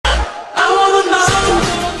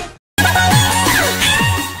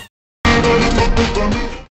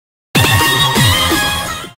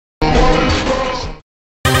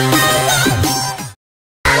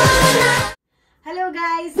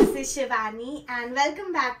is Shivani and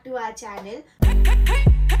welcome back to our channel.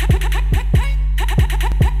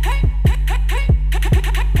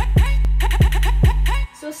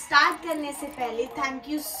 So start करने से पहले thank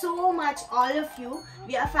you so much all of you.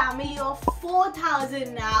 We are a family of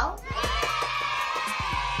 4,000 now.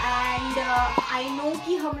 And I know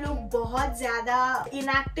कि हम लोग बहुत ज़्यादा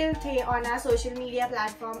inactive थे on our social media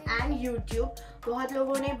platform and YouTube. बहुत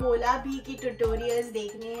लोगों ने बोला भी कि tutorials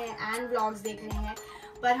देखने हैं and vlogs देखने हैं,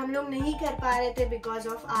 पर हम लोग नहीं कर पा रहे थे because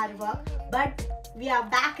of our work. But we are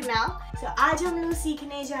back now. So आज हम लोग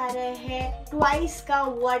सीखने जा रहे हैं Twice का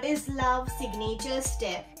What is Love signature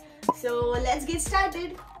step. So let's get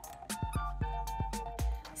started.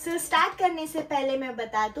 So start करने से पहले मैं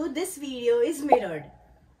बता दूँ this video is mirrored.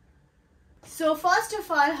 So first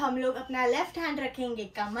of all हम लोग अपना लेफ्ट हैंड रखेंगे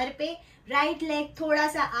कमर पे, राइट लेग थोड़ा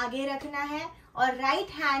सा आगे रखना है और राइट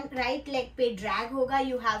हैंड राइट लेग पे ड्रैग होगा.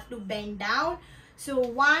 You have to bend down. सो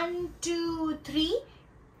 1 2 3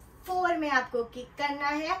 4 में आपको किक करना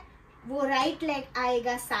है. वो राइट लेग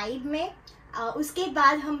आएगा साइड में. उसके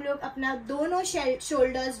बाद हम लोग अपना दोनों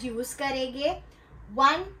शोल्डर्स यूज करेंगे.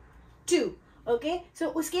 1 2 ओके. सो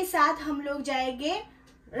उसके साथ हम लोग जाएंगे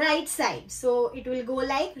right side, so it will go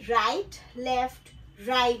like right left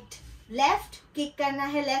right left. kick करना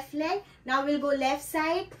है left leg. now we'll go left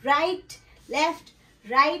side right left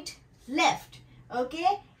right left.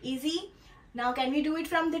 okay, easy. now can we do it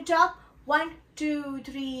from the top? 1 2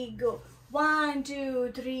 3 go. 1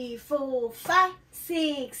 2 3 4 5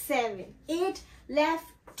 6 7 8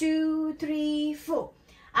 left 2 3 4.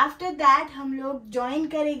 after that हम लोग join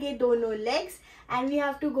करेंगे दोनों legs and we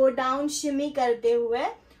have to go down shimmy करते हुए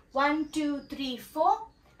 1 2 3 4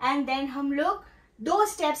 and then हम लोग 2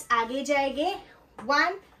 steps आगे जाएंगे.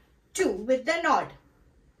 1 2 with the nod.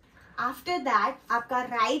 after that आपका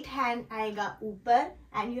right hand आएगा ऊपर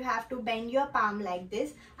and you have to bend your palm like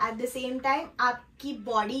this. at the same time आपकी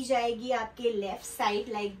body जाएगी आपके left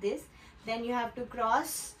side like this. then you have to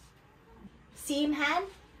cross same hand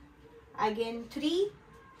again 3.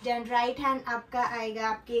 then right hand आपका आएगा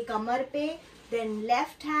आपके कमर पे. then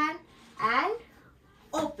left hand and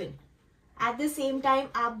open. at the same time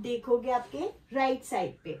आप देखोगे आपके right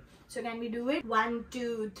side पे. so can we do it? 1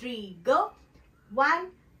 2 3 go. 1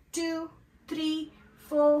 2 3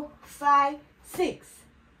 4 5 6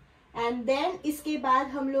 and then इसके बाद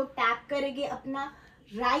हम लोग टैप करेंगे अपना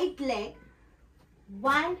right leg.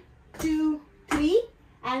 1 2 3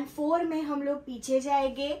 and 4 में हम लोग पीछे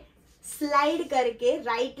जाएंगे स्लाइड करके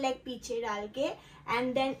राइट लेग पीछे डाल के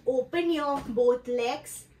and then open your both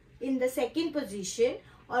legs in the second position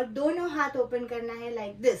और दोनों हाथ ओपन करना है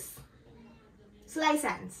like this. slice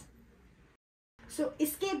hands. so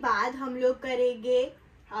इसके बाद हम लोग करेंगे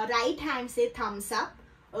राइट हैंड से थम्स अप.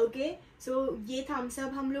 ओके. सो ये थम्स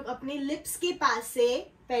अप हम लोग अपने लिप्स के पास से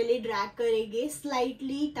पहले ड्रैग करेंगे.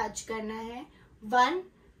 स्लाइटली टच करना है. 1.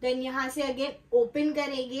 देन यहाँ से अगेन ओपन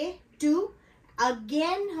करेंगे. 2.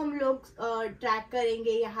 अगेन हम लोग ड्रैग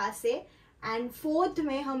करेंगे यहाँ से एंड 4th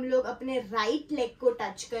में हम लोग अपने राइट लेग को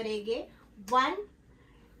टच करेंगे. 1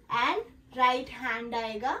 एंड राइट हैंड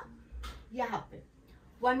आएगा यहाँ पे.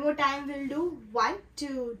 1 more time we'll do 1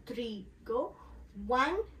 2 3 go.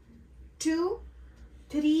 1 2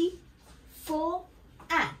 3 4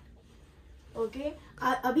 and okay.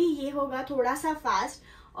 अभी ये होगा थोड़ा सा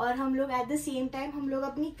फास्ट और हम लोग एट द सेम टाइम हम लोग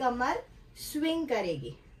अपनी कमर स्विंग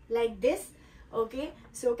करेंगे like this. Okay.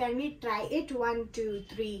 So can we try it? 1 2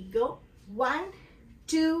 3 go. 1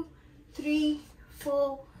 2 3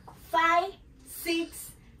 4 5 6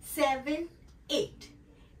 7 8.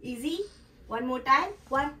 easy. one more time.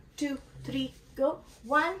 1 2 3 go.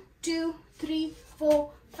 1 2 3 4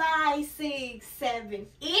 5 6 7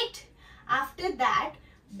 8. after that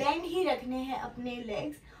bend ही रखने हैं अपने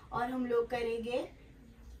legs और हम लोग करेंगे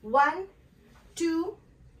 1 2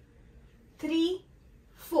 3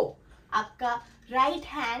 4. आपका राइट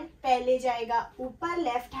हैंड पहले जाएगा ऊपर,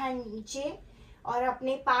 लेफ्ट हैंड नीचे और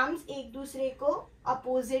अपने पाम्स एक दूसरे को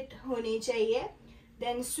अपोजिट होने चाहिए.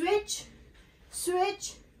 Then switch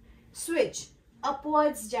switch switch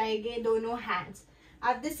upwards जाएंगे दोनों hands.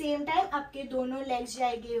 At the same time आपके दोनों लेग्स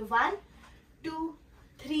जाएंगे 1 2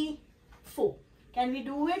 3 4. कैन वी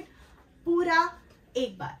डू इट पूरा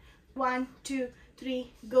एक बार? 1 2 3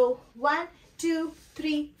 go. 1 2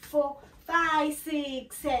 3 4 5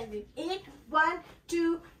 6 7 8. 1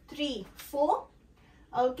 2 3 4.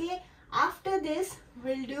 okay. after this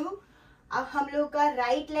we'll do, अब हम लोग का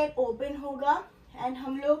राइट लेग ओपन होगा एंड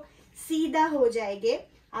हम लोग सीधा हो जाएंगे.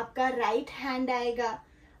 आपका राइट हैंड आएगा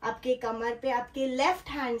आपके कमर पे. आपके लेफ्ट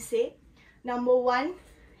हैंड से नंबर 1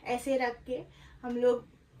 ऐसे रख के हम लोग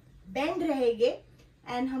बेंड रहेंगे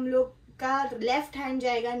एंड हम लोग आपका लेफ्ट हैंड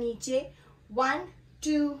जाएगा नीचे 1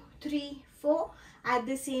 2 3 4. एट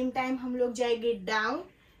द सेम टाइम हम लोग जाएंगे down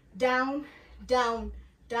down down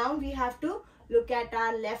down. We have to look at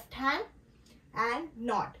our left hand and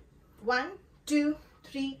not 1 2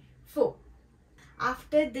 3 4.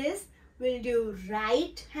 After this will do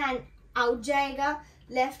right hand out जाएगा,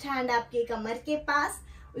 लेफ्ट हैंड आपके कमर के पास.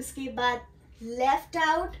 उसके बाद लेफ्ट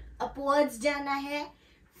आउट अपवर्ड्स जाना है,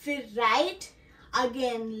 फिर राइट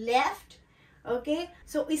अगेन लेफ्ट. ओके,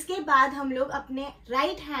 सो इसके बाद हम लोग अपने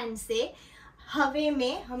राइट हैंड से हवे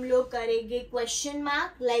में हम लोग करेंगे question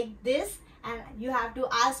mark like this and you have to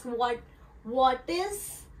ask what is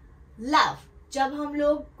love. जब हम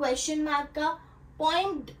लोग क्वेश्चन मार्क का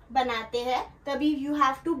पॉइंट बनाते हैं तभी you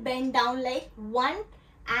have to bend down like 1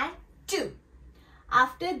 and 2.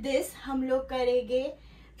 After this हम लोग करेंगे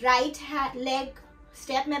राइट लेग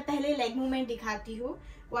स्टेप. मैं पहले लेग मूवमेंट दिखाती हूँ.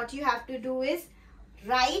 What you have to do is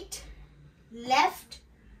right left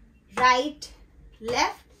right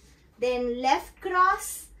left, then left cross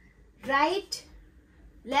right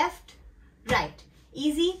left right.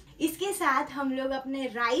 Easy. इसके साथ हम लोग अपने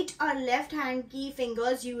राइट और लेफ्ट हैंड की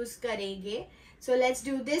फिंगर्स यूज करेंगे. So let's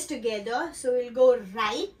do this together. So will go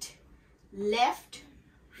right left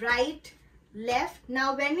right left. Now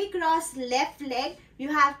when we cross left leg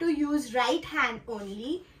you have to use right hand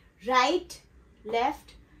only. Right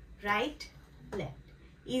left right left.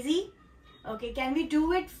 Easy. Okay, can we do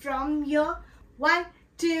it from here? 1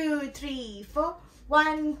 2 3 4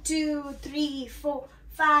 1 2 3 4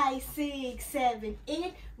 5 6 7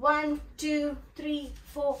 8 1 2 3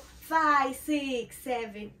 4 5 6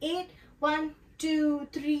 7 8 1 2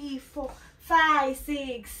 3 4 5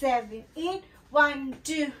 6 7 8 1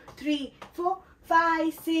 2 3 4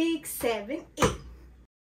 5 6 7 8.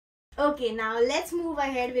 Okay, now let's move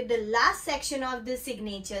ahead with the last section of the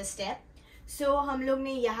signature step. So हम लोग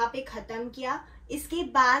ने यहाँ पे खत्म किया. इसके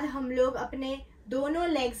बाद हम लोग अपने दोनों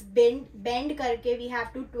लेग्स बेंड करके वी हैव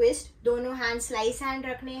टू ट्विस्ट. दोनों हैंड स्लाइस हैंड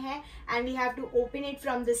रखने हैं and we have to open it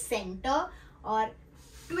from the centre और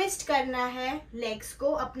ट्विस्ट करना है लेग्स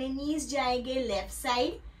को. अपने नीज जाएंगे left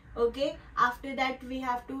side. Okay, after that we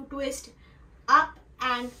have to twist up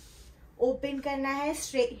and open करना है,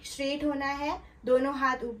 स्ट्रेट होना है, दोनों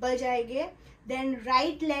हाथ ऊपर जाएंगे. देन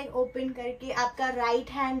राइट लेग ओपन करके आपका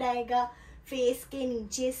राइट हैंड आएगा फेस के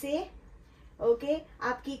नीचे से. ओके,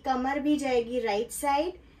 आपकी कमर भी जाएगी right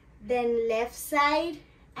side, then left side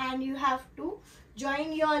and you have to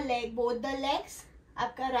join your leg both the legs.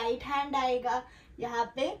 आपका राइट हैंड आएगा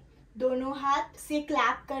यहाँ पे, दोनों हाथ से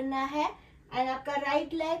क्लैप करना है एंड आपका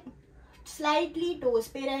राइट लेग स्लाइटली टोज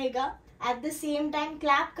पे रहेगा. At the same time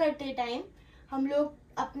clap करते टाइम हम लोग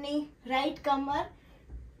अपनी राइट कमर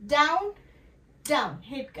डाउन डाउन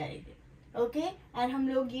हिट करेंगे. ओके, एंड हम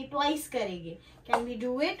लोग ये ट्वाइस करेंगे. Can we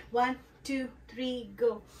do it? 1 2 3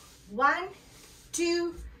 go. 1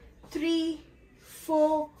 2 3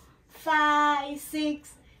 4 5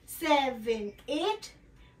 6 7 8.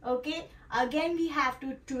 Okay, again we have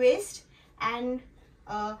to twist and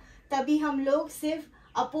तभी हम लोग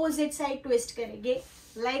सिर्फ अपोजिट साइड ट्विस्ट करेंगे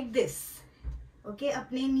लाइक दिस. ओके,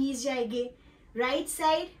 अपने नीज जाएंगे right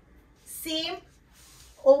side, same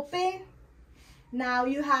open. Now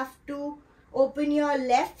you have to open your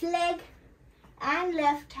left leg and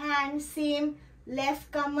left hand, same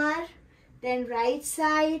left Qamar, then right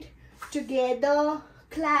side together,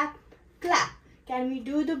 clap clap. Can we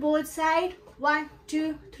do the both side? 1 2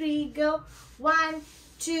 3 go. 1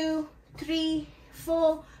 2 3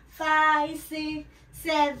 4 5 6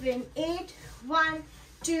 7 8. 1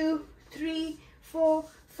 2 3 4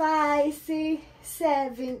 5 6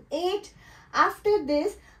 7 8. After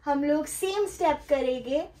this हम लोग same step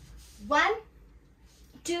करेंगे. 1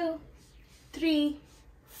 2 3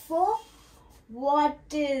 4.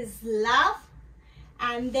 What is love?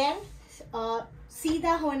 And then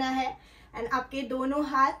सीधा होना है and आपके दोनों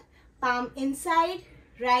हाथ palm inside,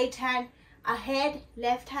 right hand ahead,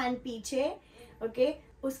 left hand पीछे. ओके,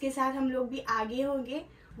 उसके साथ हम लोग भी आगे होंगे.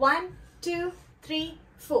 1 2 3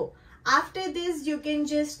 4. After this you can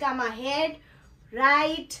just come ahead,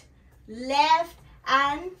 right, left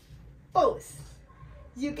and pose.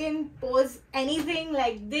 You can pose anything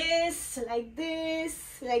like this, like this,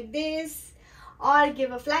 like this, or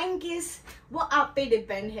give a flying kiss. वो आप पे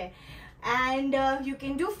depend है. And you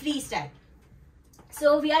can do freestyle.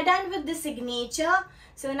 So we are done with the signature.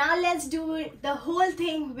 So now let's do the whole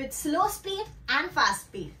thing with slow speed and fast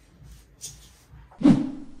speed.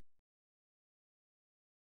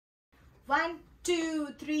 1 2,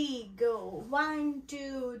 3, go. 1,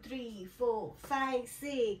 2, 3, 4, 5,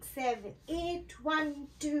 6, 7, 8. 1,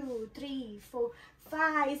 2, 3, 4,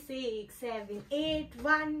 5, 6, 7, 8.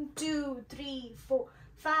 1, 2, 3, 4,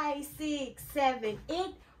 5, 6, 7,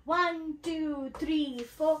 8. 1, 2, 3,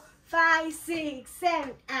 4, 5, 6,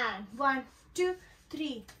 7, and 1, 2,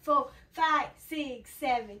 3, 4, 5, 6,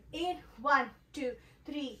 7, 8. 1, 2,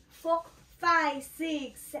 3, 4, 5,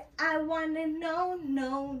 6. I wanna know,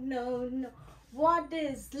 no. What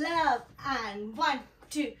is love? And 1,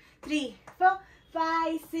 2, 3, 4,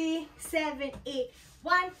 5, 6, 7, 8.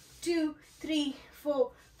 1, 2, 3,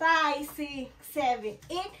 4, 5, 6, 7,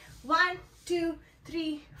 8. 1, 2,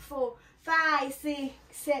 3, 4, 5, 6,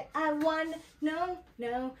 7. I wanna know,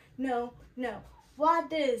 no.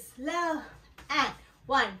 What is love? And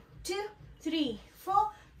 1, 2, 3,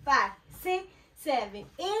 4, 5, 6, 7,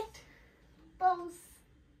 8. Pose.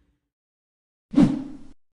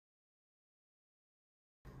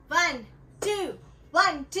 1, 2,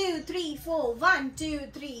 1, 2, 3, 4. 1, 2,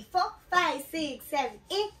 3, 4, 5, 6, 7,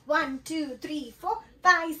 8. 1, 2, 3, 4,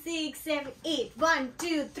 5, 6, 7, 8. 1,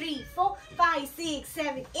 2, 3, 4, 5, 6,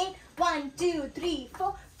 7, 8. 1, 2, 3,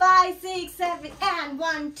 4, 5, 6, 7, and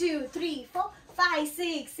 1, 2, 3, 4, 5,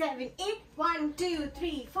 6, 7, 8. 1, 2,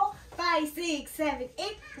 3, 4, 5, 6, 7,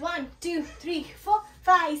 8. 1, 2, 3, 4,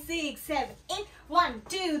 5, 6, 7, 8. 1,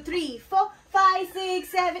 2, 3, 4, 5, 6,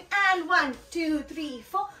 7, and 1, 2, 3,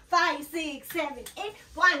 4, 5, 6, 7, 8.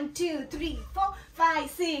 1, 2, 3, 4, 5,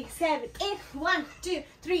 6, 7, 8. 1, 2,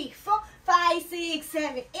 3, 4, 5, 6,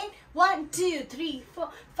 7, 8. 1, 2, 3, 4,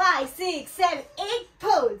 5, 6, 7, 8.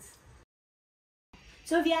 Pose.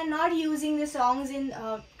 So we are not using the songs in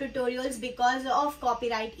tutorials because of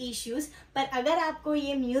copyright issues. पर अगर आपको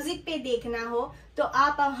ये music पे देखना हो तो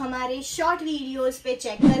आप हमारे शॉर्ट वीडियोस पे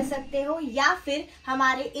चेक कर सकते हो या फिर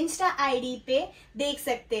हमारे इंस्टा आईडी पे देख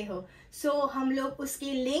सकते हो. सो हम लोग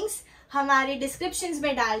उसके लिंक्स हमारे डिस्क्रिप्शंस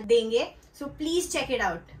में डाल देंगे. So please check it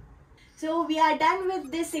out. So we are done with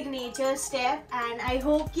this signature step and I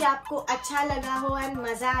hope कि आपको अच्छा लगा हो एंड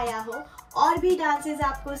मज़ा आया हो. और भी डांसेस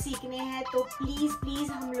आपको सीखने हैं तो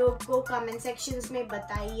प्लीज़ हम लोग को कमेंट सेक्शंस में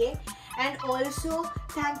बताइए. And also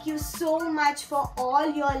thank you so much for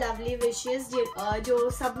all your lovely wishes जो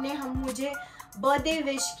सबने मुझे बर्थडे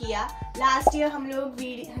विश किया. लास्ट ईयर हम लोग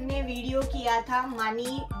ने वीडियो किया था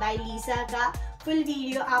मनी बाय लीसा का. फुल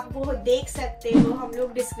वीडियो आप वो देख सकते हो. हम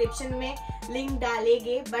लोग डिस्क्रिप्शन में लिंक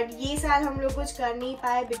डालेंगे. बट ये साल हम लोग कुछ कर नहीं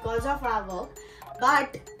पाए because of our work.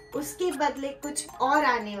 But उसके बदले कुछ और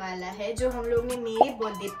आने वाला है जो हम लोग ने मेरे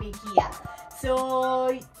बर्थडे पे किया. सो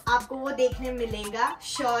आपको वो देखने मिलेगा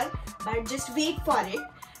sure. But just wait for it.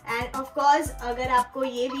 End of course अगर आपको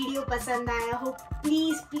ये वीडियो पसंद आया हो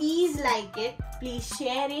please like it, please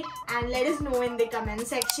share it and let us know in the comment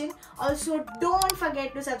section. Also don't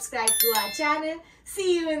forget to subscribe to our channel. See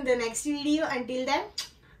you in the next video. Until then,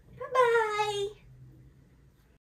 bye bye.